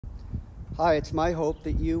Hi, it's my hope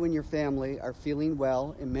that you and your family are feeling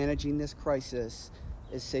well and managing this crisis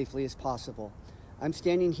as safely as possible. I'm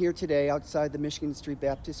standing here today outside the Michigan Street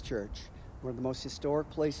Baptist Church, one of the most historic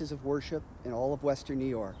places of worship in all of Western New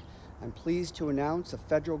York. I'm pleased to announce a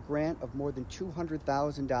federal grant of more than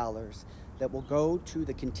 $200,000 that will go to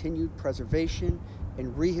the continued preservation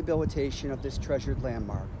and rehabilitation of this treasured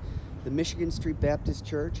landmark. The Michigan Street Baptist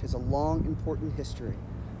Church has a long, important history.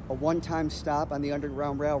 A one-time stop on the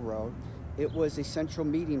Underground Railroad, it was a central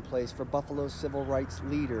meeting place for Buffalo's civil rights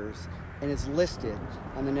leaders and is listed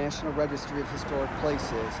on the National Registry of Historic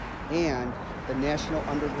Places and the National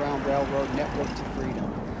Underground Railroad Network to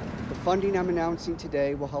Freedom. The funding I'm announcing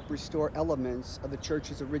today will help restore elements of the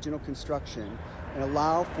church's original construction and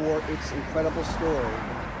allow for its incredible story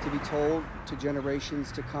to be told to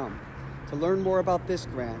generations to come. To learn more about this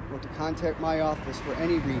grant or to contact my office for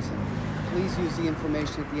any reason, please use the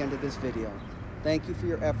information at the end of this video. Thank you for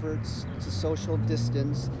your efforts to social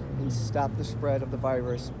distance and stop the spread of the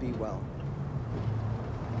virus. Be well.